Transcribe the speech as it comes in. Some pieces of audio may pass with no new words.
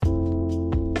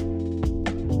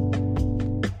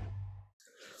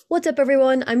What's up,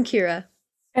 everyone? I'm Kira.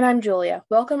 And I'm Julia.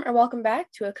 Welcome or welcome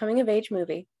back to a coming of age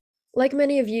movie. Like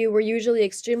many of you, we're usually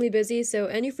extremely busy, so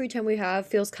any free time we have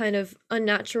feels kind of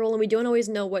unnatural and we don't always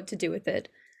know what to do with it.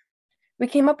 We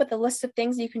came up with a list of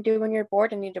things you can do when you're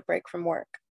bored and need a break from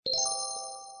work.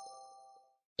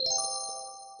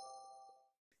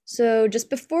 So, just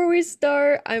before we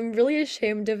start, I'm really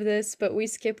ashamed of this, but we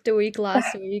skipped a week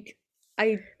last week.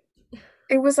 I,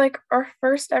 It was like our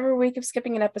first ever week of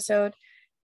skipping an episode,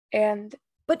 and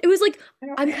but it was like, I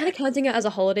don't, I'm kind of counting it as a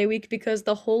holiday week because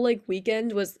the whole like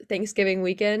weekend was Thanksgiving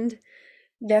weekend.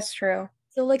 that's true.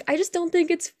 So, like, I just don't think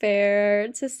it's fair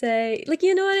to say, like,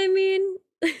 you know what I mean?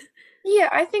 Yeah,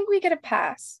 I think we get a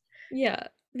pass. Yeah,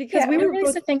 because Yeah, we we were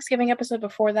released both. a Thanksgiving episode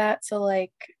before that, so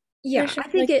like there Yeah, should I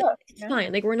be think like it oh, it's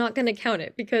fine. Like we're not gonna count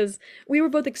it because we were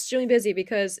both extremely busy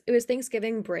because it was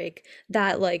Thanksgiving break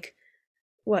that like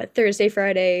what Thursday,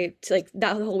 Friday to like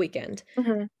that whole weekend.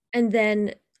 hmm And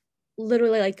then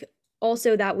literally like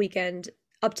also that weekend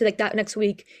up to like that next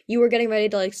week, you were getting ready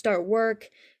to like start work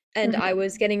and I hmm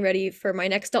was getting ready for my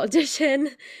next audition.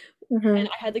 hmm And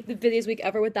I had like the busiest week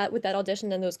ever with that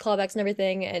audition and those callbacks and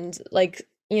everything and like,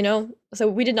 so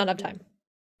we did not have time,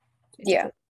 Yeah,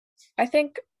 basically. I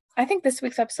think I think this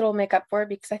week's episode will make up for it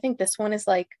because I think this one is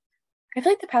like I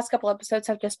feel like the past couple episodes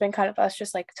have just been kind of us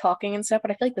just like talking and stuff,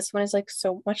 but I feel like this one is like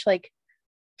so much like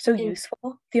so And useful.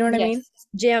 Do you know what I mean? yes,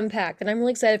 jam packed. And I'm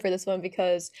really excited for this one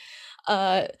because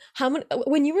how many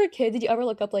when you were a kid, did you ever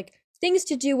look up like things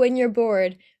to do when you're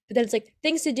bored? But then it's like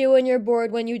things to do when you're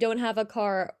bored when you don't have a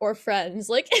car or friends.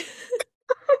 Like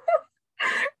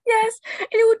Yes. And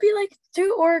it would be like,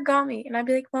 do origami. And I'd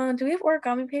be like, Mom, do we have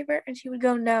origami paper? And she would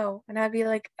go, no. And I'd be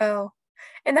like, oh.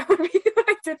 And that would be what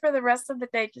I did for the rest of the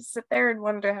day. Just sit there and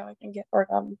wonder how I can get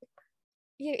origami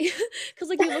yeah, because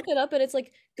like you look it up and it's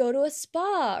like go to a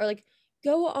spa or like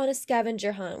go on a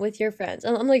scavenger hunt with your friends.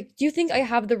 And I'm like, do you think I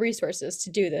have the resources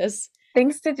to do this?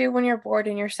 things to do when you're bored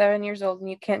and you're 7 years old and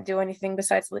you can't do anything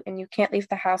besides, and you can't leave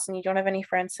the house and you don't have any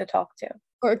friends to talk to.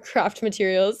 Or craft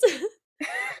materials.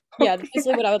 Yeah, that's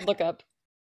basically Yeah. what I would look up.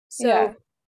 Yeah. So,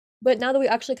 but now that we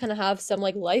actually kind of have some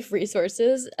like life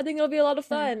resources, I think it'll be a lot of Mhm.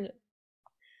 fun.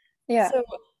 Yeah. So,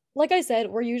 like I said,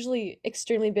 we're usually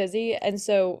extremely busy, and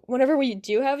so whenever we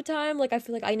do have time, like I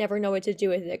feel like I never know what to do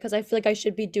with it because I feel like I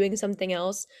should be doing something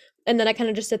else. And then I kind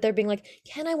of just sit there being like,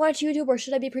 can I watch YouTube or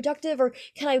should I be productive or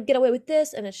can I get away with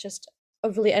this? And it's just a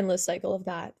really endless cycle of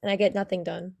that, and I get nothing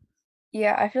done.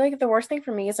 Yeah. I feel like the worst thing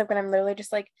for me is like when I'm literally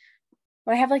just like,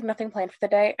 when I have like nothing planned for the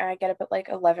day and I get up at like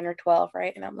 11 or 12,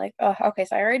 right? And I'm like, oh, okay,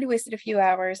 so I already wasted a few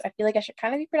hours. I feel like I should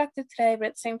kind of be productive today, but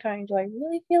at the same time, do I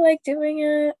really feel like doing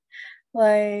it?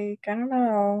 Like, I don't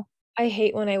know. I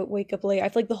hate when I wake up late. I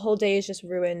feel like the whole day is just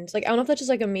ruined. Like I don't know if that's just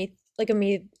like a me. I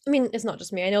mean, it's not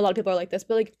just me. I know a lot of people are like this,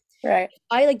 but like Right.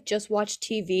 I like just watch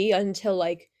TV until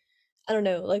like I don't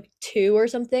know, like 2 or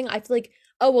something, I feel like,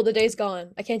 oh, well, the day's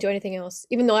gone. I can't do anything else.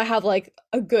 Even though I have like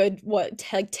a good, what,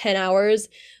 like 10 hours,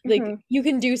 like hmm you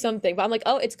can do something. But I'm like,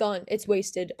 oh, it's gone. It's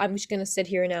wasted. I'm just gonna sit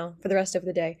here now for the rest of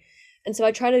the day. And so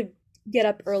I try to get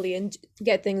up early and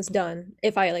get things done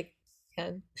if I like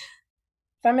can.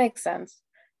 That makes sense.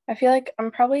 I feel like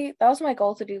I'm probably, that was my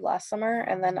goal to do last summer,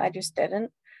 and then I just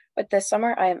didn't. But this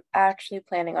summer, I am actually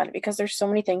planning on it because there's so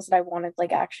many things that I want to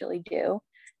like actually do.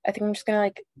 I think I'm just gonna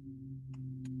like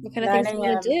What kind of things do 9 you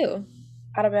want to a.m. do?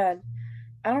 out of bed.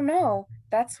 I don't know.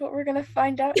 That's what we're gonna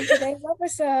find out in today's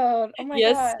episode. Oh my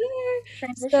Yes, God. sir.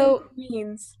 Transition So,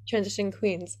 queens. transition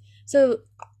queens. So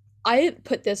I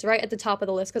put this right at the top of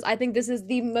the list because I think this is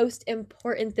the most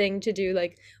important thing to do,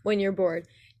 like when you're bored.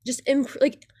 Just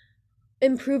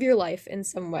improve your life in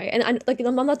some way. And I'm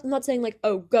not saying like,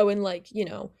 oh, go and like,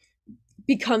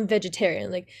 become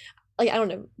vegetarian. Like I don't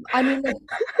know. I mean like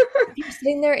if you're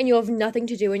sitting there and you have nothing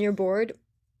to do and you're bored,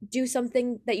 do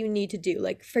something that you need to do.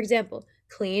 Like for example,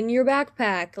 clean your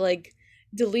backpack, like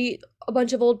delete a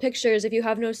bunch of old pictures if you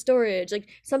have no storage. Like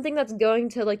something that's going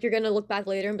to like you're going to look back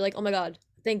later and be like, "Oh my God,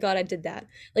 thank God I did that."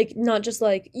 Like not just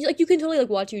like you can totally like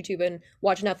watch YouTube and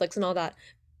watch Netflix and all that.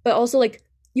 But also like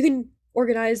you can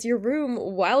organize your room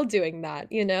while doing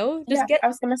that, you know? Just Yeah, get I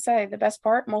was gonna say the best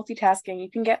part, multitasking. You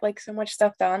can get like so much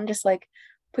stuff done. Just like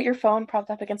put your phone propped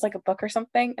up against like a book or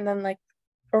something, and then like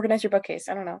organize your bookcase.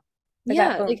 I don't know. Like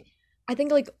that, yeah, boom. like I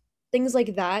think like things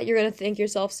like that, you're gonna thank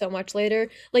yourself so much later.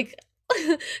 Like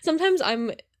sometimes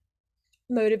I'm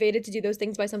motivated to do those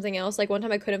things by something else. Like one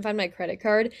time I couldn't find my credit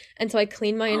card, and so I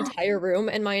cleaned my entire room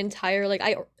and my entire like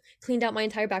I cleaned out my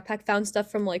entire backpack, found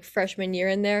stuff from like freshman year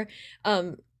in there,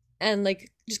 um, and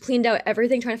like just cleaned out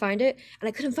everything trying to find it, and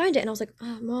I couldn't find it, and I was like,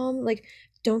 oh, Mom, like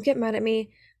don't get mad at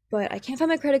me. but I can't find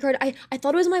my credit card. I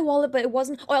thought it was in my wallet, but it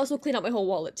wasn't. Oh, I also cleaned out my whole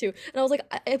wallet too. And I was like,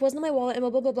 it wasn't in my wallet and blah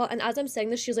blah blah blah. And as I'm saying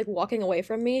this, she's like walking away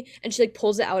from me and she like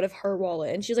pulls it out of her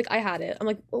wallet and she's like, I had it. I'm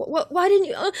like, what? Why didn't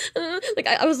you? Like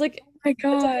I was like, Oh my it's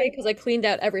God. okay because I cleaned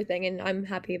out everything and I'm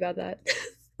happy about that.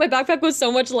 My backpack was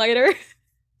so much lighter.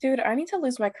 Dude, I need to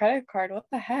lose my credit card. What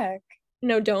the heck?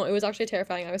 No, don't. It was actually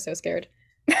terrifying. I was so scared.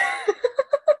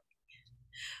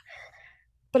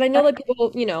 But I know that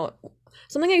people,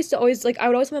 something I used to always like, I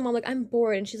would always tell my mom, like, I'm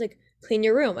bored. And she's like, clean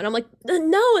your room. And I'm like,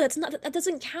 no, that's not, that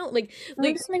doesn't count. I'm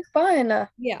Like, just make fun.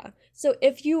 yeah. So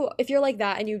if you're like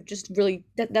that and you just really,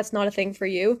 that's not a thing for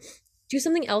you, do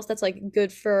something else that's like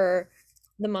good for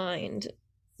the mind.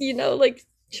 Like,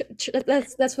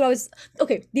 that's what I was,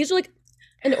 okay. These are like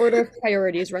an order of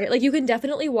priorities, right? Like, you can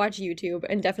definitely watch YouTube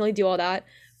and definitely do all that.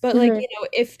 But like, Hmm.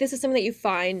 if this is something that you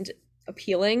find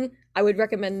appealing, I would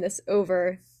recommend this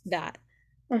over that.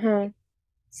 Hmm.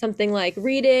 Something like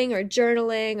reading or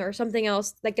journaling or something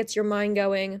else that gets your mind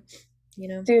going, you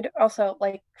know? Dude, also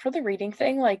like for the reading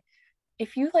thing, like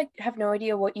if you like have no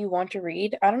idea what you want to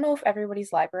read, I don't know if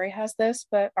everybody's library has this,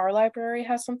 but our library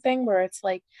has something where it's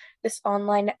like this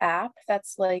online app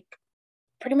that's like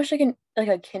pretty much like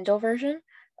a Kindle version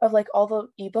of like all the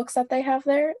ebooks that they have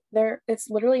there. It's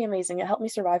literally amazing. It helped me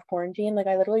survive quarantine. Like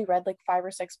I literally read like 5 or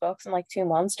 6 books in like 2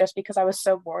 months just because I was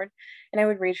so bored. And I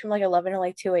would read from like 11 to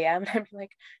like 2 a.m. and I'd be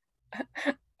like,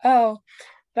 oh,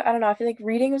 but I don't know. I feel like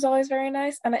reading was always very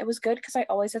nice. And it was good because I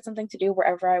always had something to do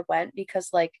wherever I went because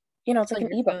like, it's like On an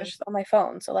your ebook. It's phone. just on my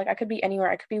phone. So like I could be anywhere.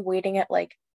 I could be waiting at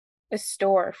like a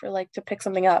store for like to pick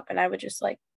something up and I would just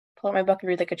like pull out my book and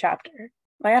read like a chapter.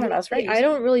 Like I don't know, it's See, very I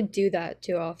useful. don't really do that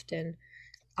too often.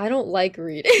 I don't like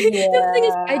reading. The thing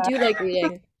is, I Yeah. do like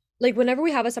reading. Like whenever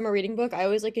we have a summer reading book, I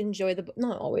always like enjoy the book.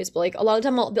 Not always, but like a lot of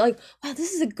time I'll be like, wow,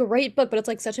 this is a great book, but it's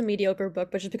like such a mediocre book,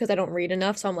 but just because I don't read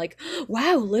enough, so I'm like,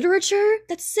 wow, literature?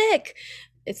 That's sick.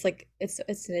 It's like it's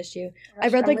an issue.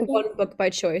 I've Gosh, read like one book by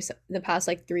choice in the past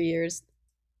like 3 years.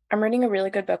 I'm reading a really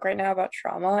good book right now about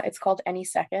trauma. It's called Any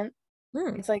Second.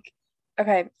 Hmm. It's like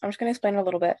okay, I'm just gonna explain it a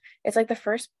little bit. It's like the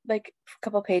first like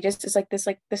couple pages is like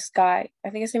this guy. I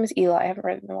think his name is Eli. I haven't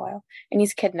read it in a while, and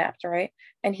he's kidnapped, right?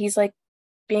 And he's like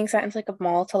being sent into like a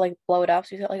mall to like blow it up. So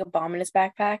he's got like a bomb in his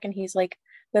backpack, and he's like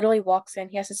literally walks in.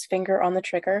 He has his finger on the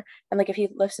trigger, and like if he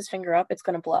lifts his finger up, it's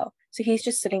gonna blow. So he's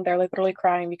just sitting there like literally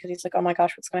crying because he's like, oh my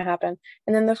gosh, what's gonna happen?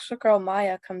 And then this girl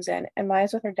Maya comes in, and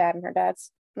Maya's with her dad, and her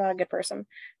dad's not a good person.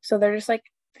 So they're just like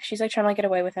she's like trying to like, get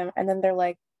away with him, and then they're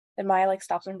like and Maya like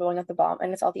stops him blowing up the bomb,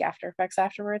 and it's all the after effects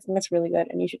afterwards, and it's really good,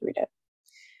 and you should read it.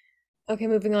 Okay,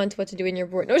 moving on to what to do in your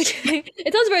board. No, just kidding.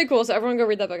 It sounds very cool, so everyone go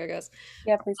read that book, I guess.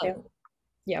 Yeah, please do. Um,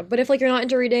 yeah, but if like you're not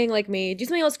into reading like me, do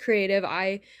something else creative.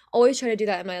 I always try to do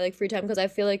that in my like free time because I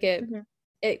feel like Hmm.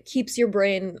 it keeps your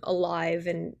brain alive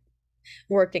and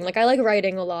working. Like I like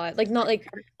writing a lot. Like not like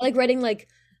I like writing like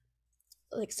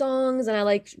songs and I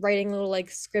like writing little like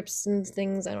scripts and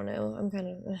things. I don't know. I'm kind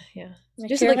of yeah. Like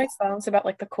Just Kira like writes songs about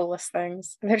like the coolest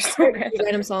things. They're so write random.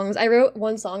 random songs. I wrote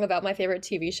one song about my favorite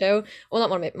TV show. Well, not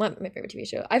one of my favorite TV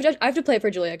show. I have to play it for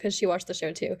Julia because she watched the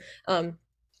show too.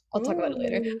 I'll talk about it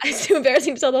later. Ooh. It's too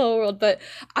embarrassing to tell the whole world, but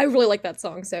I really like that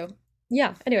song. So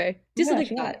yeah. Anyway, do Yeah, something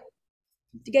she like is. that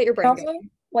to get your brain Also, going.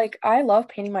 like I love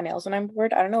painting my nails when I'm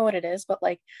bored. I don't know what it is, but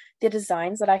like the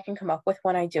designs that I can come up with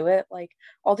when I do it, like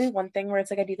I'll do one thing where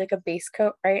it's like I do like a base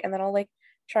coat, right? And then I'll like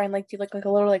try and like do like a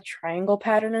little like triangle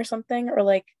pattern or something. Or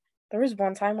like there was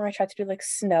one time where I tried to do like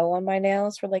snow on my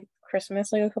nails for like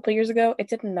Christmas like a couple years ago. It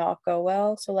did not go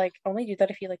well. So like only do that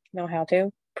if you like know how to.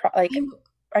 Like I'm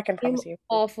I can I'm promise you.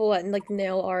 awful at like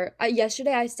nail art.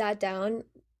 Yesterday I sat down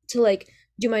to like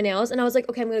do my nails and I was like,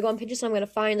 okay, I'm gonna go on Pinterest and I'm gonna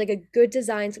find like a good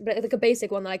design, but like a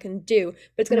basic one that I can do,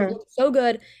 but it's gonna Hmm. look so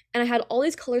good. And I had all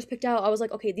these colors picked out. I was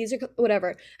like, okay, these are whatever.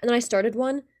 And then I started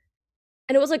one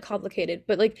and it was like complicated,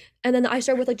 but like, and then I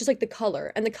started with like just like the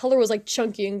color, and the color was like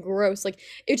chunky and gross. Like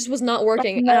it just was not Oh,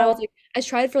 working. And I was no. like, I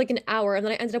tried for like an hour, and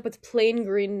then I ended up with plain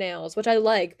green nails, which I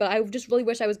like, but I just really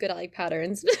wish I was good at like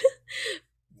patterns.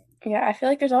 Yeah, I feel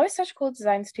like there's always such cool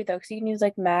designs too, though, because you can use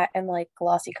like matte and like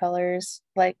glossy colors.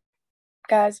 Like,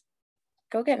 guys,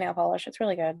 go get nail polish. It's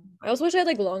really good. I also wish I had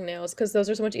like long nails because those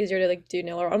are so much easier to like do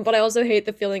nail art on. But I also hate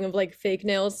the feeling of like fake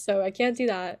nails, so I can't do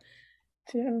that.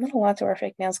 Dude, I'm not allowed to wear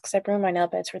fake nails because I ruined my nail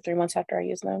beds for 3 months after I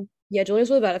use them. Yeah, Julia's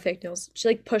really bad at fake nails. She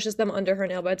like pushes them under her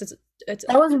nail beds. It's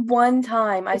That was one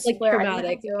time, I it's like swear. I didn't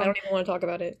even traumatic. do I them. don't even want to talk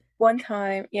about it. One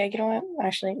time. Yeah, you know what?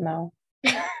 Actually, no.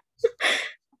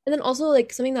 And then also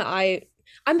like something that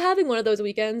I'm having one of those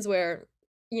weekends where,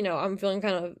 I'm feeling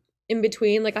kind of in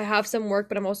between. Like I have some work,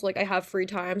 but I'm also like I have free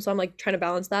time, so I'm like trying to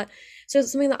balance that. So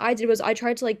something that I did was I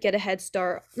tried to like get a head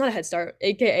start, not a head start,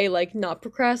 aka like not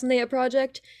procrastinate a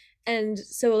project. And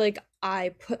so like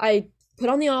I put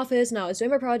on the office and I was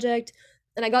doing my project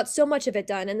and I got so much of it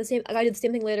done. And the same I did the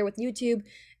same thing later with YouTube.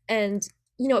 And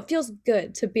it feels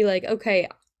good to be like, okay,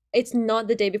 it's not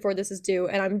the day before this is due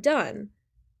and I'm done.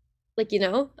 Like, I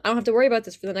don't have to worry about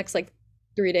this for the next like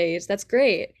 3 days. That's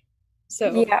great.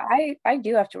 So Yeah, I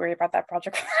do have to worry about that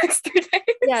project for the next 3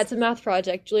 days. yeah, it's a math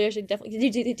project. Julia should definitely.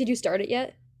 Did you start it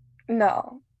yet?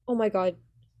 No, Oh my God,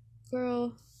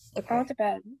 girl. I Okay. went to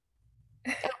bed.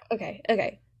 Okay.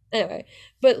 Okay. Anyway,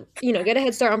 but get a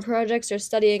head start on projects or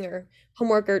studying or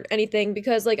homework or anything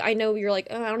because like I know you're like,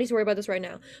 oh, I don't need to worry about this right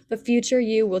now. But future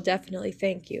you will definitely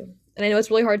thank you. And I know it's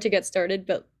really hard to get started,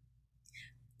 but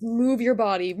move your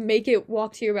body, make it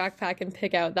walk to your backpack and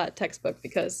pick out that textbook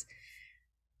because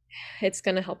it's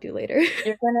gonna help you later.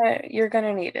 You're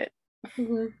gonna need it.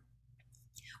 Mhm.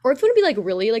 Or if you want to be like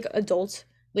really like adult,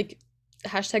 like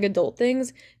hashtag adult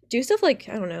things, do stuff like,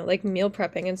 I don't know, like meal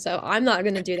prepping and stuff. I'm not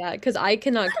gonna do that because I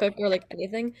cannot cook or like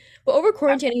anything. But over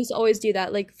quarantine, I used to always do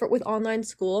that. Like with online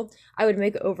school, I would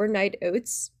make overnight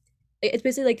oats. It's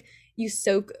basically like you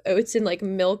soak oats in like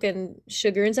milk and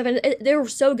sugar and stuff, and they were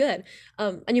so good.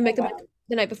 And you Oh make them wow. like,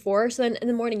 the night before, so then in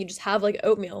the morning you just have like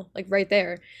oatmeal like right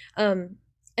there.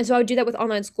 And so I would do that with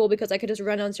online school because I could just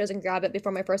run downstairs and grab it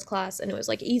before my first class, and it was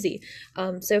like easy.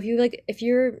 So if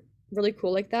you're really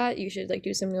cool like that, you should like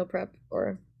do some meal prep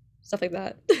or stuff like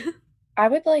that. I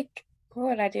would like, what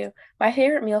would I do? My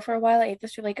favorite meal for a while, I ate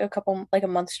this for like a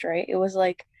month straight. It was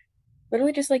like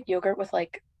literally just like yogurt with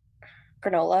like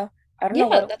granola. I don't know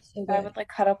what Yeah, it was. that's so I good. would like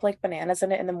cut up like bananas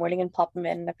in it in the morning and plop them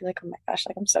in, and I'd be like, oh my gosh,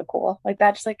 like I'm so cool. Like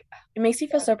that just like it makes you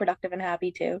feel so productive and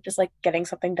happy too. Just like getting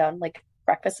something done, like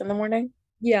breakfast in the morning.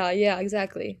 Yeah, yeah,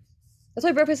 exactly. That's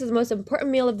why breakfast is the most important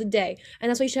meal of the day, and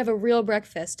that's why you should have a real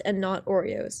breakfast and not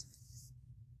Oreos.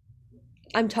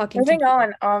 I'm talking to Moving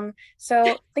you. on.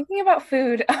 So thinking about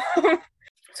food,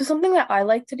 so something that I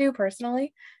like to do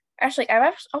personally, actually,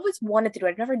 always wanted to do it.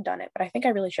 I've never done it, but I think I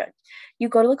really should. You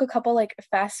go to like a couple like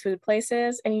fast food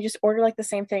places and you just order like the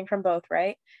same thing from both,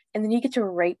 right? And then you get to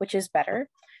rate which is better.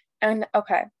 And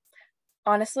okay,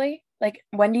 honestly, like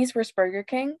Wendy's versus Burger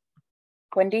King,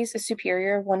 Wendy's is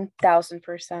superior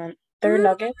 1000%. Their Mm,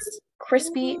 nuggets,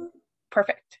 crispy, mm.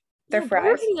 perfect. Their No, Burger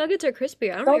fries, King nuggets are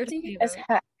crispy. I don't know what you're salty talking as about.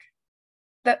 heck.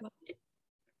 That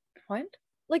what?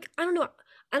 Like, I don't know.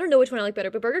 I don't know which one I like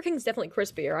better, but Burger King's definitely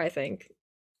crispier, I think.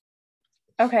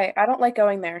 Okay, I don't like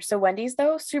going there. So Wendy's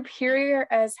though, superior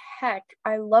as heck.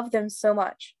 I love them so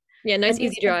much. Yeah, nice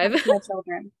Wendy's easy is drive. home to my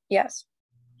children. Yes.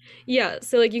 Yeah,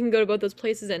 so like you can go to both those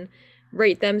places and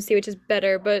rate them, see which is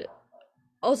better. But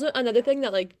also another thing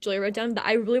that like Julia wrote down that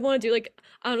I really want to do, like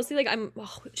honestly, like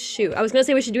oh shoot, I was gonna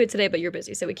say we should do it today, but you're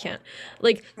busy, so we can't.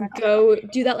 Like go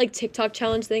do that like TikTok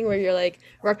challenge thing where you're like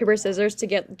rock paper scissors to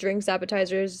get drinks,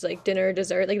 appetizers, like dinner,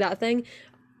 dessert, like that thing.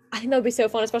 I think that would be so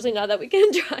fun, especially now that we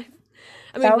can drive.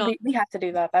 I That mean, would not be, we have to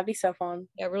do that. That'd be so fun.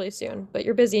 yeah, really soon, but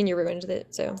you're busy and you ruined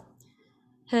it, so.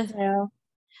 Heh. Yeah.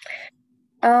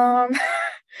 Um,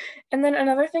 and then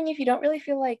another thing, if you don't really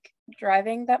feel like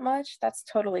driving that much, that's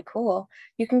totally cool.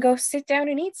 You can go sit down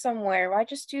and eat somewhere. Why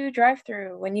just do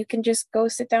drive-through when you can just go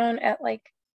sit down at like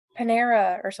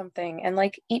Panera or something and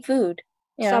like eat food,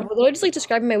 you Stop. know? We're literally just like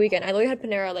describing my weekend. I literally had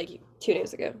Panera like 2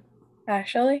 days ago.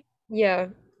 Actually, Yeah.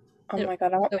 oh And my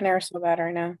God, I want so Panera so bad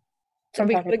right now. So I'm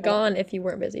we talking could have about. gone if you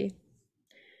weren't busy.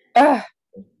 Ugh,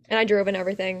 And I drove and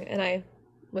everything, and I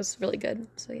was really good.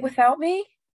 So yeah. without me?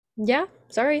 Yeah,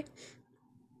 sorry.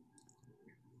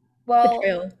 Well,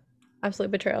 Betrayal.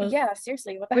 Absolute betrayal. yeah,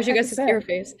 seriously, what the Wish you heck guys is could see her that?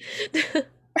 face.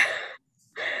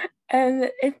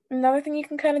 And another thing you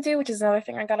can kind of do, which is another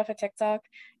thing I got off of TikTok,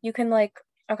 you can like,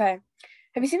 okay,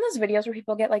 have you seen those videos where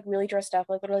people get like really dressed up,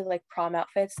 like literally like prom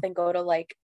outfits, then go to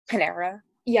like Panera?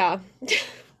 Yeah.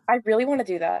 I really want to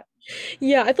do that.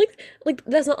 Yeah, I think like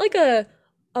that's not like a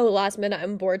oh last minute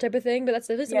I'm bored type of thing, but that's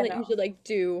definitely Yeah, something that you no. should like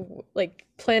do, like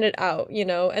plan it out, and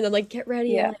then like get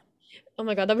ready and Yeah. like oh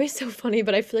my God, that'd be so funny,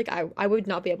 but I feel like I would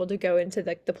not be able to go into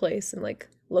like the place and like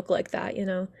look like that.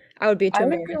 I would be too I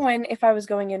would embarrassed. go in if I was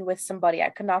going in with somebody. I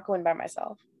could not go in by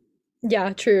myself.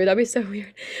 Yeah, true. That'd be so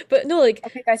weird. But no, like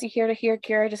Okay, guys, you here to hear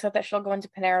Kira just said that she'll go into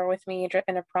Panera with me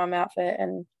in a prom outfit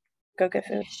and go get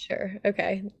food. sure.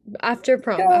 Okay. After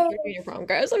prom, after Go! junior prom,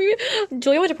 guys. I mean,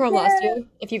 Julia went to prom last Yeah. year.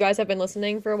 If you guys have been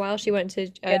listening for a while, she went to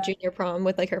Yeah. junior prom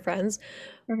with like her friends.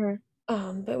 Hmm.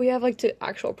 But we have like to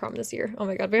actual prom this year. Oh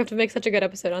my God, we have to make such a good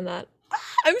episode on that.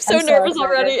 I'm so I'm so nervous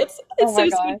already. excited. It's Oh it's my so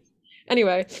sweet. gosh.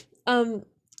 Anyway, um,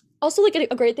 Also, like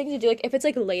a great thing to do, like if it's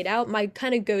like laid out, my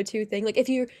kind of go-to thing, like if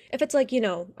it's like, I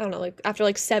don't know, like after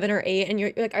like 7 or 8 and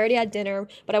you're like I already had dinner,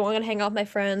 but I want to hang out with my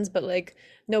friends, but like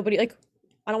nobody like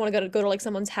I don't want to go to like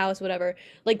someone's house, whatever.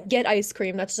 Like get ice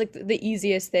cream. That's just like the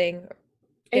easiest thing.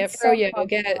 Get It's so froyo, fun. Oh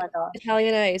get my gosh.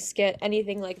 Italian ice, get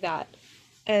anything like that,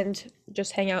 and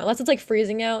just hang out. Unless it's like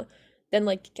freezing out, then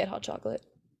like get hot chocolate.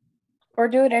 Or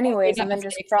do it We anyways got and then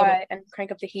just mistakes so much. cry and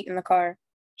crank up the heat in the car.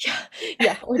 Yeah,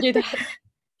 yeah, or do that.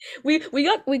 We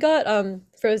got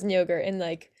frozen yogurt and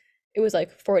like it was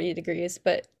like 40 degrees,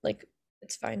 but like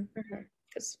it's fine Hmm.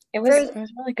 because It frozen.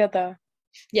 was really good though.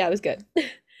 Yeah, it was good.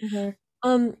 Hmm.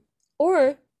 Um,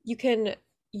 or you can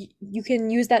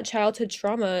use that childhood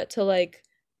trauma to like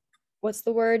what's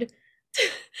the word?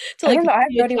 To I like don't know. I have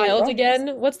be no a idea where you're child going with this.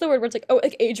 again. What's the word where it's like, oh,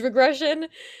 like age regression?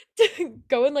 To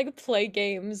go and like play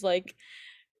games like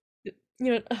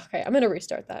okay, I'm gonna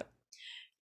restart that.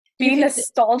 You Be can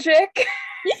nostalgic.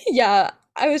 yeah,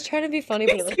 I was trying to be funny,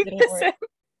 but it like Keep didn't this work. in.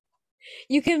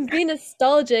 You can be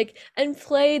nostalgic and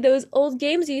play those old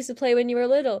games you used to play when you were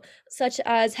little, such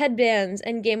as Headbands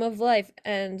and Game of Life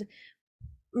and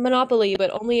Monopoly, but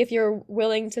only if you're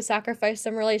willing to sacrifice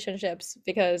some relationships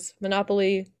because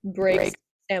Monopoly breaks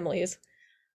families.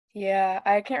 Yeah,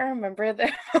 I can't remember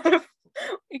the amount of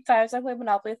times I played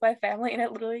Monopoly with my family, and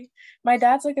it literally, my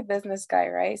dad's like a business guy,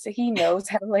 right? So he knows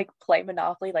how to like play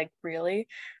Monopoly, like really.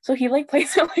 So he like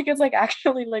plays it like it's like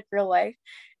actually like real life,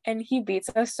 and he beats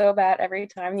us so bad every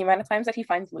time. The amount of times that he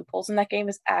finds loopholes in that game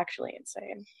is actually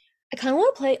insane. I kind of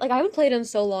want to play, like, I haven't played in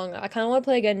so long. I kind of want to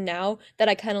play again now that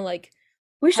I kind of like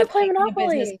We have should play taken a business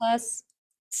Monopoly. class.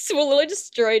 So we'll literally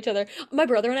destroy each other. My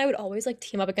brother and I would always like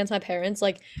team up against my parents.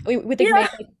 Like we'd like Yeah.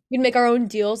 we'd make our own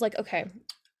deals. Like, okay,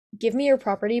 give me your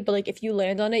property, but like if you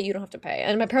land on it, you don't have to pay.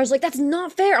 And my parents were like, that's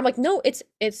not fair. I'm like, no, it's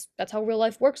that's how real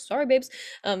life works. Sorry, babes.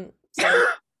 So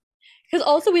because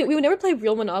also we would never play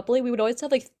real Monopoly. We would always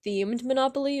have like themed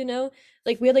Monopoly,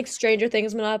 Like we had like Stranger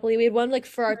Things Monopoly. We had one like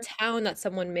for our town that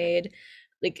someone made.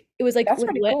 Like it was like That's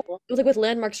pretty cool. it was like with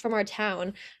landmarks from our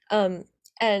town.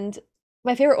 And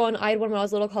my favorite one, I had one when I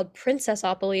was little called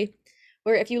Princessopoly,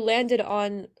 where if you landed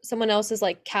on someone else's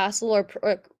like castle or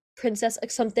princess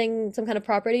like something some kind of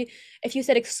property, if you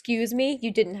said excuse me,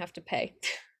 you didn't have to pay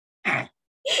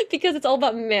because it's all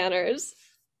about manners.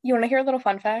 You want to hear a little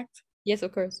fun fact? Yes,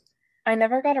 of course. I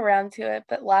never got around to it,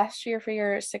 but last year for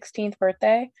your 16th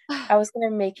birthday, I was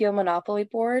gonna make you a Monopoly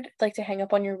board, like to hang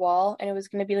up on your wall, and it was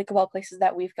gonna be like about places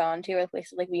that we've gone to or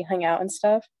places like we hung out and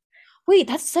stuff. Wait,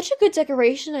 that's such a good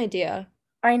decoration idea.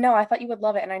 I know, I thought you would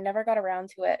love it, and I never got around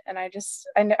to it, and I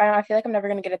feel like I'm never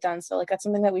gonna get it done, so like that's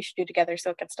something that we should do together so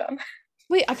it gets done.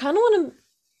 Wait, I kind of want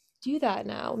to do that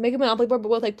now. Make a Monopoly board, but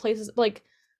with like places like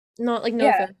not like no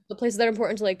Yeah, offense, the places that are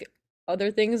important to like other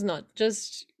things, not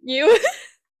just you.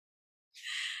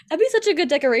 That'd be such a good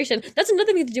decoration. That's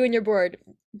another thing to do in your board.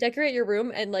 Decorate your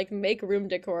room and like make room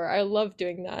decor. I love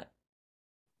doing that.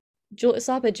 Julia,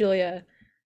 stop it, Julia.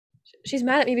 She's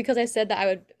mad at me because I said that I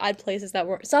would add places that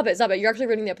weren't. Stop it, stop it. You're actually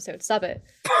ruining the episode. Stop it.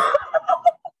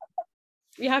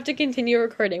 We have to continue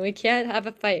recording. We can't have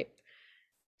a fight.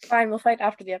 fine, we'll fight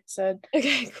after the episode.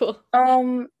 Okay, cool.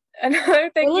 Um, another Or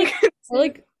thing you like, can or do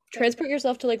like transport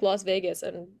yourself to like Las Vegas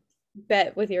and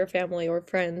bet with your family or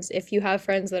friends if you have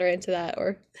friends that are into that,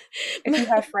 or if you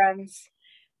have friends.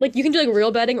 like you can do like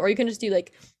real betting, or you can just do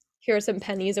like here are some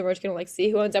pennies, and we're just gonna like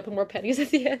see who ends up with more pennies at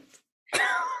the end.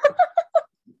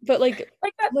 But Like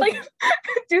that, like like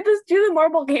do the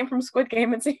marble game from Squid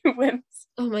Game and see who wins.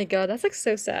 oh my God, that's like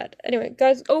so sad. Anyway,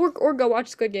 guys, or go watch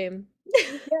Squid Game.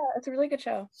 Yeah, it's a really good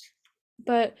show.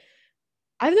 But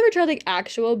I've never tried like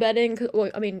actual betting. Well,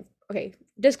 I mean, okay,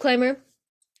 disclaimer,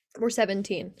 we're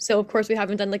 17, so of course we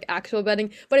haven't done like actual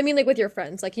betting. But I mean, like with your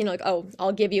friends, like like oh,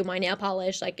 I'll give you my nail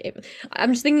polish. Like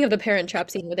I'm just thinking of the Parent Trap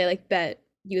scene where they like bet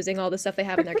using all the stuff they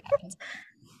have in their cabins.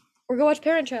 Or go watch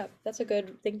Parent Trap. That's a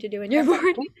good thing to do in your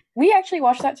board. We actually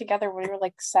watched that together when we were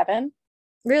like 7,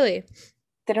 Really?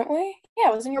 didn't we? Yeah,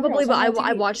 it was in your room. It Probably, was but on the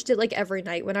I TV. watched it like every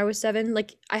night when I was 7.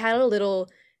 Like I had a little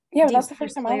Yeah, but that's the DVD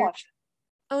first time I player. watched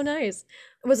Oh, nice.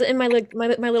 Was it in my like my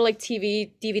little like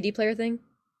TV DVD player thing?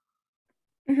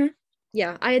 it. Hmm.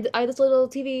 Yeah, I had this little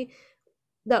TV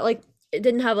that like it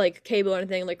didn't have like cable or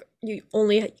anything. Like you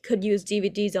only could use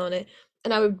DVDs on it,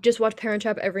 and I would just watch Parent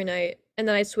Trap every night. And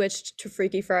then I switched to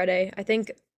Freaky Friday. I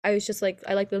think I was just like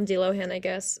I like Lindsay Lohan. I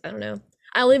guess I don't know.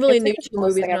 I only It really was knew like the two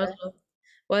coolest movies, thing and I don't ever. know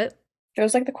what. It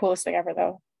was like the coolest thing ever,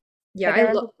 though. Yeah, Like I I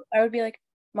love. remember, I would be like,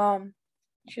 "Mom,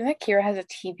 do you know that Kira has a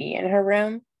TV in her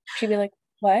room?" She'd be like,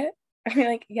 "What?" I'd be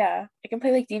like, "Yeah, I can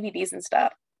play like DVDs and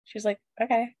stuff." She's like,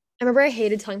 "Okay." I remember I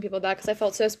hated telling people that because I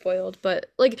felt so spoiled, but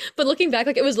looking back,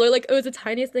 like it was literally like it was the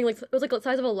tiniest thing, like it was like the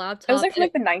size of a It was laptop, like from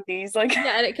and like it, the 90s. Like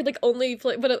yeah, and it could like only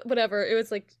play, but whatever. It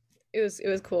was like it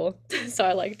was cool, so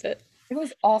I liked it. it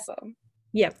was awesome.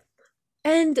 Yeah,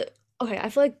 and okay, I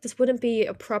feel like this wouldn't be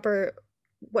a proper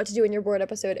what to do in your board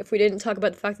episode if we didn't talk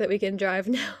about the fact that we can drive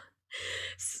now.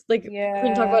 Like we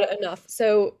didn't talk about Yeah. it enough.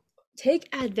 So take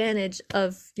advantage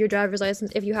of your driver's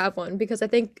license if you have one, because I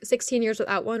think 16 years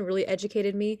without one really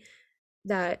educated me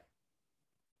that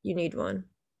you need one.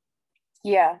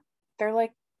 Yeah. They're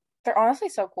like they're honestly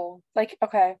so cool. Like,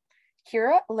 okay,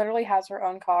 Kira literally has her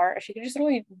own car. She can just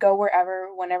literally go wherever,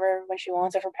 whenever, when she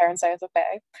wants if her parents say it's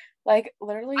okay. Like I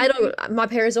literally, don't, my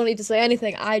parents don't need to say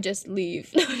anything. I just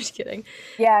leave. No, I'm just kidding.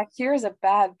 yeah, Kira's a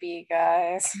bad bee,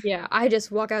 guys. Yeah, I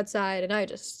just walk outside and I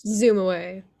just zoom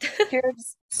away. Kira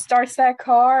just starts that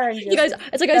car and You just guys,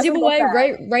 it's like I zoom doesn't look away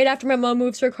back. right after my mom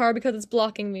moves her car because it's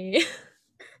blocking me.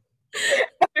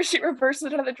 After she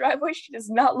reverses out of the driveway, she does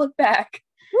not look back.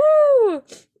 Woo!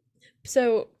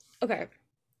 So, okay.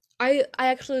 I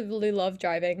actually really love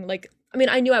driving. Like, I mean,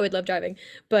 I knew I would love driving,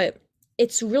 but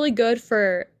it's really good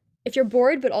for if you're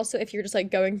bored, but also if you're just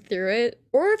like going through it,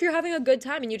 or if you're having a good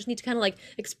time and you just need to kind of like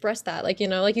express that, like,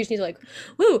 like you just need to like,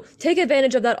 woo, take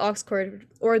advantage of that aux cord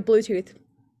or Bluetooth,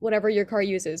 whatever your car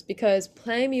uses, because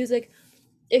playing music,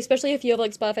 especially if you have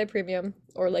like Spotify Premium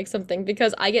or like something,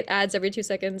 because I get ads every 2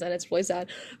 seconds and it's really sad,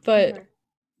 but Mhm.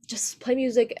 just play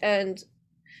music and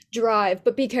drive,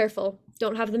 but be careful.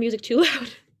 Don't have the music too loud.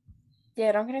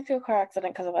 Yeah, don't get into a car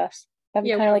accident because of us. That'd be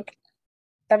Yeah, kind we of don't. like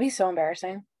that'd be so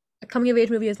embarrassing. A coming of age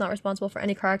movie is not responsible for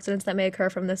any car accidents that may occur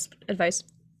from this advice.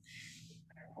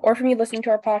 Or from you listening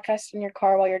to our podcast in your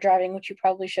car while you're driving, which you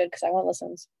probably should because I want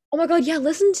listens. Oh my God, yeah,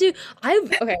 listen to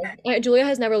okay. Julia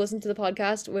has never listened to the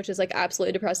podcast, which is like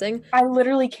absolutely depressing. I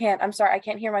literally can't. I'm sorry. I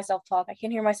can't hear myself talk. I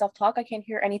can't hear myself talk. I can't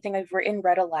hear anything I've written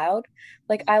read aloud.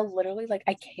 Like I literally like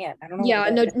I can't. I don't know what Yeah,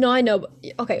 it no, is. no, I know. But,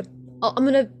 okay, I'm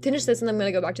gonna finish this and I'm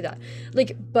gonna go back to that.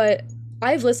 Like, but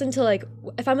I've listened to like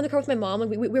if I'm in the car with my mom, like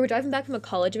we were driving back from a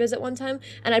college visit one time,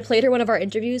 and I played her one of our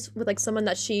interviews with like someone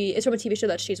that she is from a TV show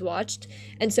that she's watched,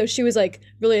 and so she was like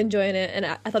really enjoying it, and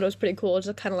I thought it was pretty cool,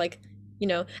 just kind of like.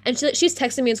 And she's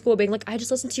texting me in school being like, I just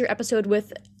listened to your episode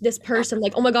with this person.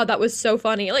 Like, oh my God, that was so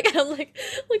funny. Like, I'm like,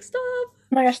 stop. Oh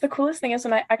my gosh, the coolest thing is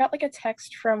when I got like a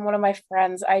text from one of my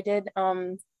friends. I did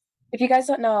if you guys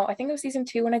don't know, I think it was season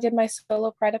 2 when I did my solo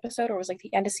Pride episode, or it was like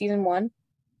the end of season 1.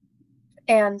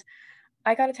 And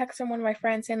I got a text from one of my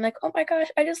friends saying like, "Oh my gosh,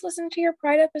 I just listened to your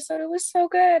Pride episode. It was so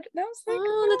good." And I was like,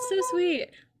 Oh, that's so "Oh, sweet.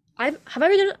 Have I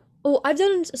ever done I've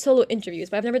done solo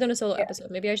interviews, but I've never done a solo yeah." episode.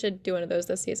 Maybe I should do one of those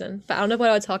this season. But I don't know what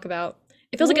I would talk about.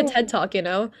 It feels like a TED Ooh. Talk, you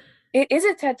know? It is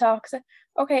a TED Talk.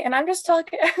 Okay, and I'm just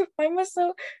talking. I'm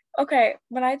so okay.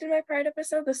 When I did my Pride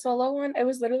episode, the solo one, it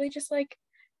was literally just like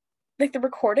the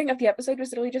recording of the episode was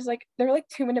literally just like there were like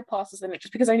 2 minute pauses in it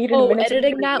just because I needed a Oh, minute to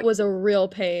editing breathe. that was a real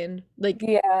pain. Like,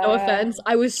 no Yeah, offense.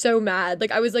 I was so mad.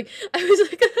 Like I was like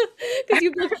because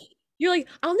you're like,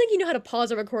 I don't think you know how to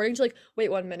pause a recording. You're like, wait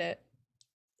 1 minute.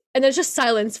 And then it's just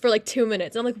silence for like 2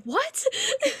 minutes. And I'm like, what?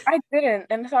 I didn't,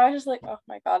 and so I was just like, oh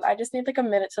my God, I just need like a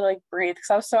minute to like breathe because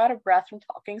I was so out of breath from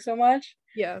talking so much.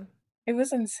 Yeah. It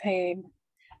was insane.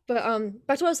 But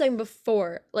back to what I was saying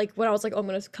before, like when I was like, oh, I'm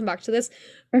gonna come back to this.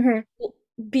 Hmm.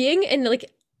 Being in like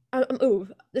ooh,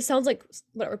 this sounds like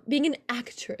whatever, being an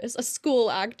actress, a school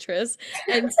actress,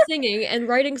 and singing and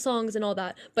writing songs and all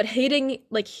that, but hating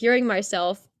like hearing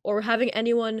myself or having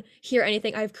anyone hear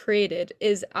anything I've created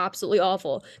is absolutely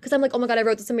awful, because I'm like, oh my God, I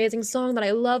wrote this amazing song that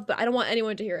I love, but I don't want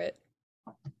anyone to hear it.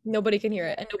 Nobody can hear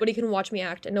it, and nobody can watch me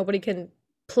act, and nobody can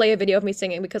play a video of me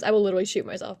singing because I will literally shoot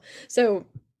myself. So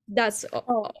that's Oh,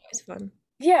 always fun.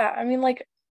 yeah. I mean, like,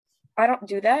 I don't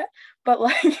do that, but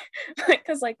like,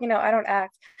 because like, I don't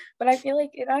act, but I feel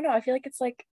like, I don't know, I feel like it's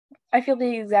like, I feel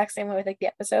the exact same way with like the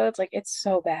episodes. Like, it's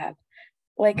so bad.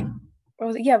 Like,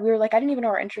 yeah, we were like, I didn't even know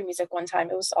our entry music one time.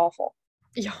 It was awful.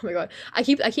 Yeah, oh my God. I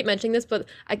keep mentioning this, but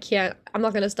I can't. I'm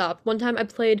not gonna stop. One time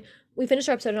we finished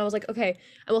our episode and I was like, okay, and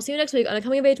we'll see you next week on a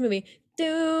coming of age movie.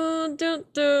 And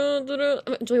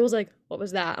Julia was like, what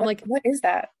was that? I'm like, What is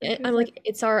that? What I'm is that? like,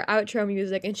 it's our outro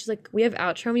music. And she's like, we have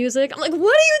outro music. I'm like, what are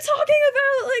you talking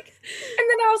about? And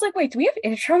then I was like, wait, do we have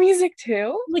intro music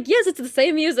too? I'm like, yes, it's the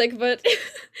same music, but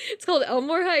it's called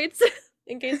Elmore Heights,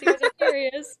 in case you guys are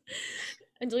curious.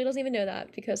 And Julie doesn't even know that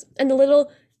and the little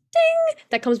ding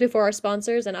that comes before our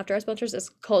sponsors and after our sponsors is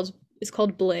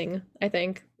called bling, I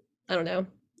think. I don't know.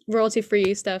 Royalty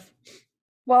free stuff.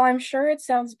 Well, I'm sure it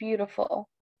sounds beautiful.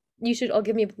 You should all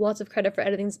give me lots of credit for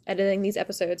editing these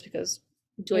episodes because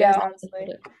Julia Yeah, has not honestly.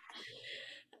 edited it.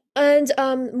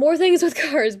 And more things with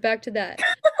cars, back to that.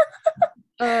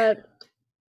 Uh,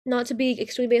 not to be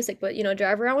extremely basic, but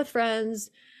drive around with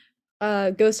friends,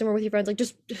 go somewhere with your friends, like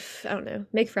just I don't know,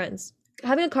 make friends.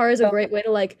 Having a car is a So, great way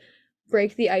to like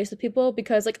break the ice with people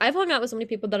because like I've hung out with so many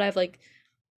people that I've like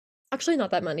actually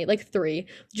not that many, like three.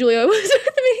 Julia was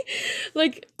with me.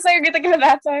 Like, so you're thinking of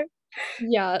that time.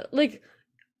 yeah, like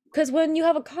because when you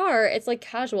have a car, it's like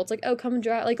casual. It's like, oh, come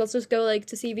drive. Like, let's just go like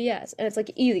to CVS, and it's like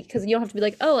easy because you don't have to be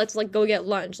like, oh, let's like go get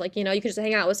lunch. Like, you can just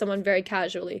hang out with someone very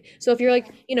casually. So if you're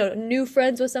like, new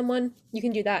friends with someone, you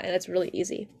can do that, and it's really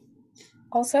easy.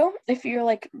 Also, if you're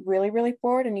like really, really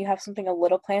bored and you have something a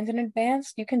little planned in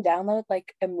advance, you can download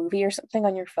like a movie or something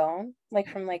on your phone, like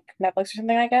from like Netflix or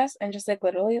something, I guess, and just like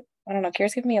literally, I don't know,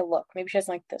 Kira's give me a look. Maybe she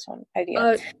doesn't like this one idea.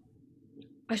 Uh,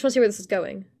 I just want to see where this is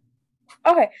going.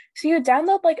 Okay, so you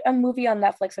download like a movie on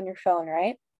Netflix on your phone,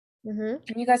 right? Mm-hmm.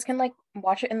 And you guys can like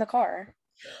watch it in the car.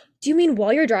 Do you mean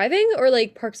while you're driving or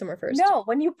like park somewhere first? No,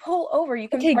 when you pull over, you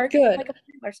can Okay, park in good. like a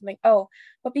field or something. Oh,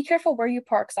 but be careful where you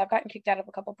park, because I've gotten kicked out of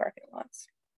a couple parking lots.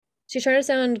 She's trying to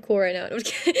sound cool right now. I'm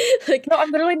just kidding. Like, No,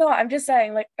 I'm literally not. I'm just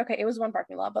saying, like, okay, it was one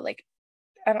parking lot, but like,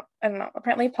 I don't know.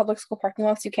 Apparently, public school parking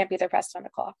lots, you can't be there past 10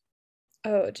 o'clock.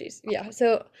 oh, geez. Yeah.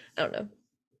 So I don't know.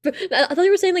 But I thought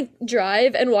you were saying like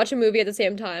drive and watch a movie at the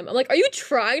same time. I'm like, are you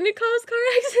trying to cause car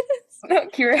accidents? No,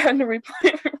 Kira had to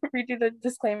redo the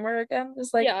disclaimer again.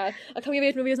 Just like Yeah, a coming of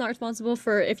age movie is not responsible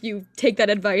for if you take that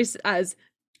advice as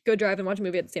go drive and watch a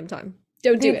movie at the same time.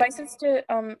 Don't the do it. advice is to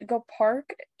go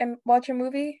park and watch a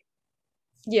movie,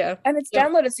 Yeah. and it's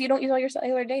Don't. downloaded so you don't use all your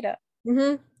cellular data.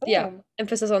 Yeah. Boom.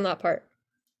 Emphasis on that part.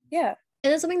 Yeah.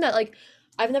 And it's something that like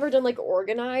I've never done like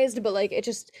organized, but like it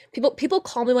just people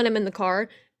call me when I'm in the car,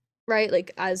 right?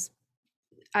 Like as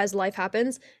life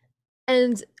happens.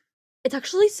 And it's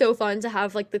actually so fun to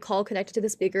have like the call connected to the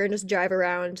speaker and just drive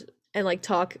around and like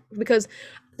talk because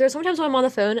there's sometimes when I'm on the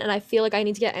phone and I feel like I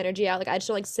need to get energy out. Like I just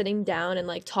don't like sitting down and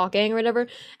like talking or whatever.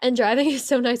 And driving is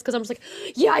so nice because I'm just like,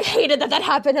 yeah, I hated that that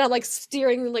happened. And I'm like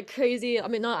steering like crazy. I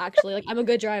mean, not actually, like I'm a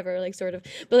good driver, like sort of,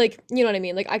 but like, you know what I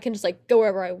mean? Like I can just like go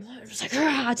wherever I want. Just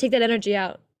like, take that energy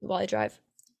out while I drive,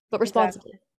 but Exactly.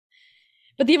 responsibly.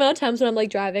 But the amount of times when I'm like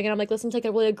driving and I'm like listening to like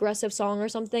a really aggressive song or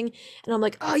something, and I'm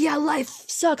like, oh yeah, life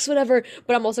sucks, whatever.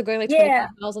 But I'm also going like 25 Yeah.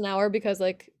 miles an hour because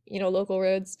like, local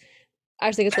roads. I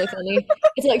just think it's really funny.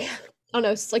 It's like, I don't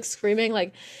know, it's like screaming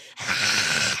like,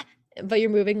 but you're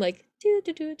moving like, do,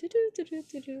 do, do, do, do, do, do,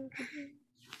 do, do, do.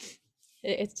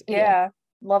 It's, yeah. Yeah.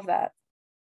 Love that.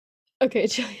 Okay,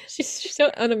 Julia, she's so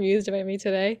unamused by me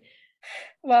today.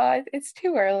 Well, it's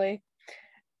too early.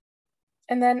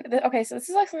 And then, okay, so this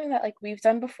is like something that like we've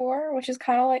done before, which is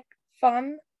kind of like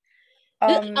fun.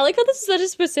 I Um, like how this is such a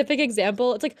specific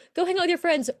example. It's like, go hang out with your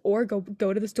friends or go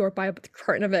to the store, buy a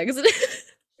carton of eggs. okay,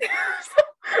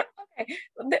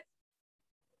 th-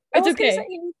 I It's was gonna say okay.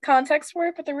 you need context for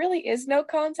it, but there really is no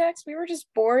context. We were just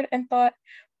bored and thought,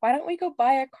 why don't we go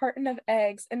buy a carton of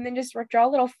eggs and then just draw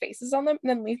little faces on them and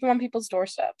then leave them on people's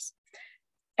doorsteps?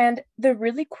 And the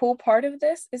really cool part of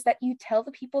this is that you tell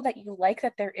the people that you like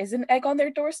that there is an egg on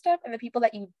their doorstep, and the people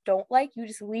that you don't like, you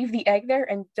just leave the egg there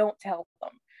and don't tell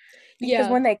them. Because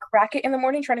Yeah. when they crack it in the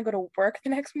morning trying to go to work the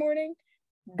next morning,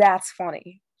 that's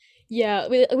funny. Yeah,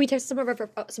 we text some of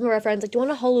our friends like, "Do you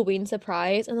want a Halloween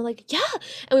surprise?" And they're like, "Yeah."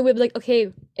 And we would be like,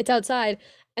 "Okay, it's outside."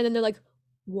 And then they're like,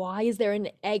 "Why is there an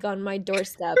egg on my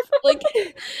doorstep?" Like,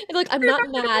 and like I'm not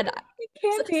mad.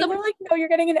 Canteen, Some we're like, no, you're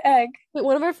getting an egg.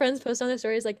 one of our friends posted on their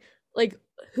stories like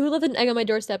who left an egg on my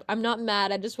doorstep? I'm not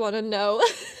mad. I just want to know.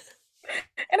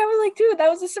 And I was like, dude, that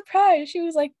was a surprise. She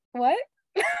was like, what?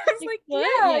 I was Like like, what?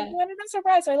 yeah, you Yeah. wanted a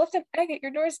surprise. So I left an egg at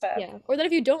your doorstep. Yeah. Or that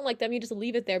if you don't like them, you just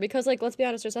leave it there because like let's be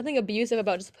honest, there's nothing abusive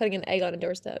about just putting an egg on a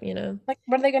doorstep? Like,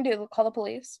 what are they gonna do? Call the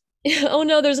police? Oh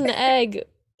no, there's an egg.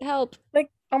 Help. Like,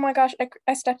 oh my gosh,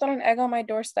 I stepped on an egg on my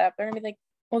doorstep. They're gonna be like,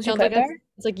 well, did you Sounds put like it there?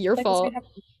 it's like your Like, what's gonna fault.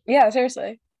 happen? Yeah,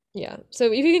 seriously. Yeah.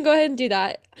 So if you can go ahead and do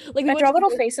that. Like we I went draw to the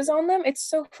little faces on them. It's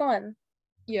so fun.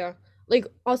 yeah. Like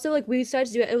also like we decided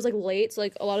to do it. It was like late, so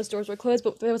like a lot of stores were closed,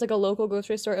 but there was like a local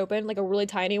grocery store open, like a really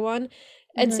tiny one.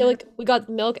 And so Hmm. like we got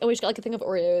milk and we just got like a thing of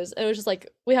Oreos. And it was just like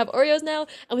we have Oreos now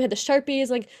and we had the Sharpies,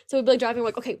 like so we'd be like driving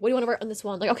like, okay, what do you want to write on this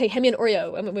one? Like, okay, hand me an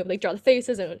Oreo. And we would like draw the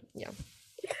faces and yeah.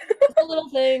 Just the little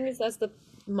things. That's the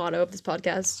motto of this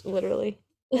podcast, literally.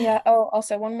 Yeah. Oh,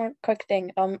 also one more quick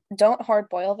thing. Don't hard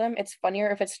boil them. It's funnier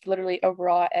if it's literally a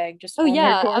raw egg just Oh on their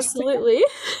yeah, doorstep. absolutely.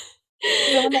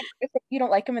 And then when if you don't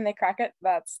like them and they crack it,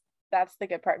 that's the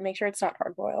good part. Make sure it's not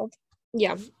hard boiled.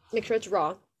 Yeah, make sure it's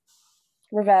raw.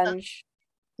 Revenge.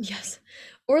 Yes.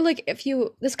 Or like if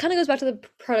you this kind of goes back to the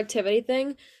productivity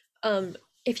thing.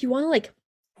 If you want to like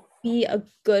be a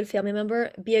good family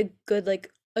member, be a good like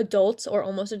adults or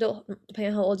almost adult,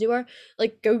 depending on how old you are,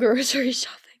 like go grocery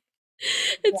shopping.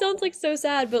 It Yeah. sounds like so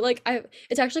sad, but like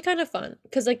it's actually kind of fun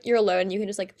because like you're alone, you can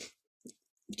just like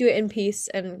do it in peace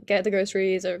and get the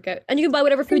groceries or get, and you can buy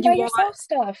whatever You can food you buy want. yourself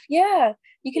stuff. Yeah.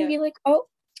 You can Yeah. be like, oh,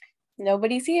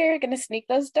 nobody's here, gonna sneak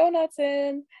those donuts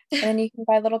in. And then you can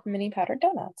buy little mini powdered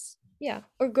donuts. Yeah.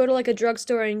 Or go to like a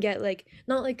drugstore and get like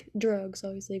not like drugs,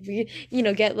 obviously,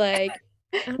 but get like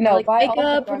I don't know, No, like buy all the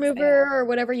makeup drugs they have. remover or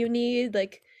whatever you need.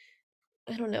 Like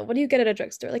I don't know. What do you get at a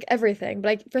drugstore? Like everything. But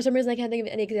like for some reason I can't think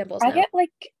of any examples I now. get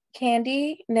like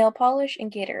candy, nail polish,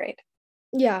 and Gatorade.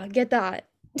 Yeah, get that.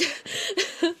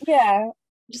 Yeah.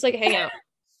 Just like hang out.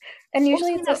 And Or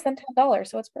usually something it's less that, than $10,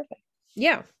 so it's perfect.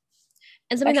 yeah.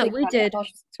 And something that Actually, we nail did.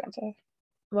 polish is expensive. Never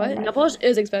What? Nail mind. polish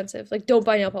is expensive. Like don't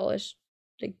buy nail polish.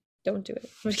 Like don't do it.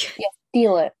 I'm just kidding. Yeah,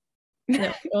 steal it.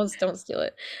 No, don't steal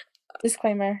it.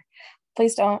 Disclaimer.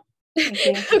 Please don't. Thank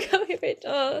you. Okay, wait,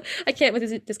 I can't with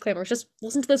these disclaimers. Just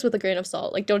listen to this with a grain of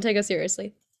salt. Like, don't take us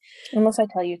seriously. Unless I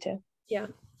tell you to. Yeah.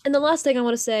 And the last thing I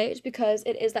want to say is because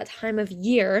it is that time of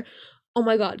year, oh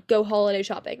my God, go holiday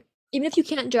shopping. Even if you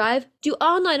can't drive, do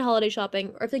online holiday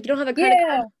shopping. Or if like you don't have a credit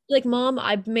card, Yeah. be like, Mom,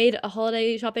 I made a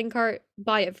holiday shopping cart,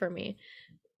 buy it for me.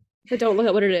 But don't look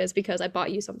at what it is because I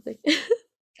bought you something.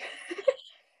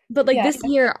 But like Yeah. this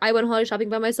year, I went holiday shopping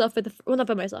by myself for the well, not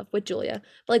by myself with Julia,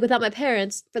 but like without my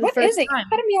parents for the What is first it? You're time.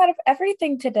 cutting me out of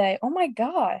everything today. Oh my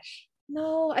gosh.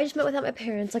 No, I just met without my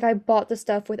parents. Like I bought the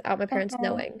stuff without my parents Uh-huh.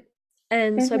 knowing.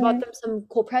 And so I bought Mm-hmm. them some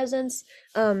cool presents.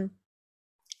 Um,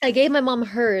 I gave my mom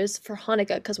hers for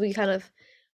Hanukkah because we kind of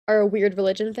are a weird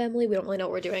religion family. We don't really know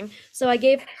what we're doing. So I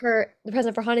gave her the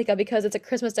present for Hanukkah because it's a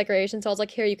Christmas decoration. So I was like,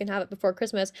 here, you can have it before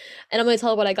Christmas. And I'm gonna tell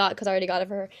her what I got because I already got it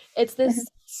for her. It's Mm-hmm. this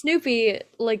Snoopy,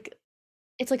 like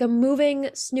it's like a moving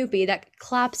Snoopy that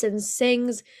claps and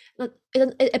sings.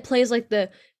 It plays like the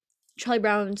Charlie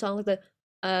Brown song, like the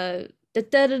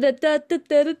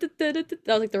that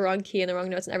was like the wrong key and the wrong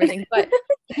notes and everything. But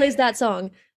he plays that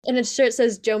song, and its shirt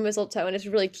says Joe Mistletoe, and it's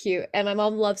really cute. And my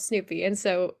mom loves Snoopy, and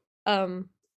so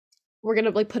we're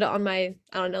gonna like put it on my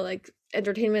I don't know like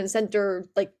entertainment center,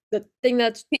 like the thing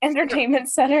The entertainment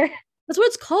center. that's what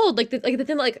it's called, like the thing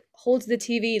that like holds the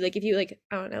TV. Like if you like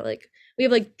I don't know like we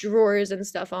have like drawers and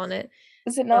stuff on it.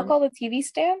 Is it not Um, called a TV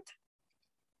stand?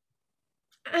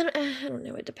 I don't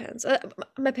know. It depends.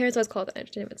 My parents always call it the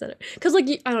entertainment center because, like,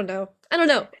 I don't know.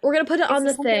 We're gonna put it It's on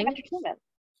the the center of thing. entertainment.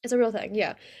 It's a real thing,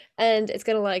 yeah. And it's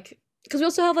gonna like because we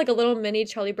also have like a little mini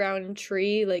Charlie Brown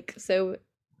tree, like so.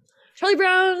 Charlie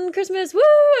Brown Christmas, woo!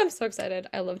 I'm so excited.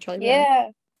 I love Charlie Brown. Yeah.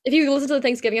 If you listened to the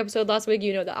Thanksgiving episode last week,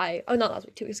 you know that not last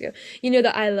week, 2 weeks ago. You know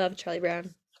that I love Charlie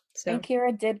Brown. So And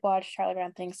Kira did watch Charlie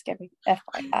Brown Thanksgiving,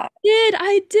 FYI.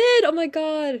 I did. Oh my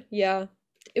God. Yeah.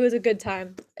 It was a good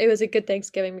time. It was a good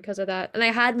Thanksgiving because of that. And I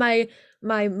had my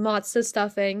matzah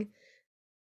stuffing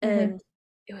Mm-hmm. and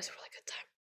it was a really good time.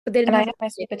 But they didn't And I have had my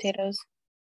sweet potatoes.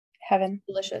 Heaven.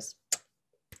 delicious.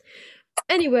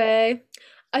 Anyway,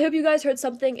 I hope you guys heard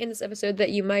something in this episode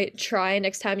that you might try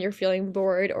next time you're feeling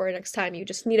bored or next time you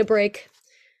just need a break.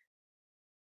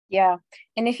 Yeah.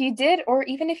 And if you did, or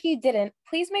even if you didn't,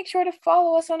 please make sure to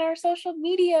follow us on our social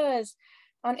medias.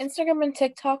 On Instagram and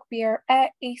TikTok, we are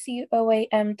at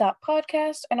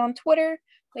acoam.podcast. And on Twitter,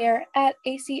 we are at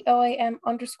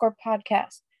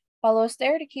acoam_podcast. Follow us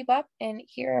there to keep up and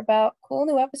hear about cool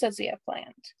new episodes we have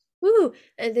planned. Woo!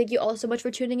 And thank you all so much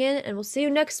for tuning in, and we'll see you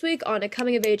next week on a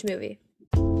coming of age movie.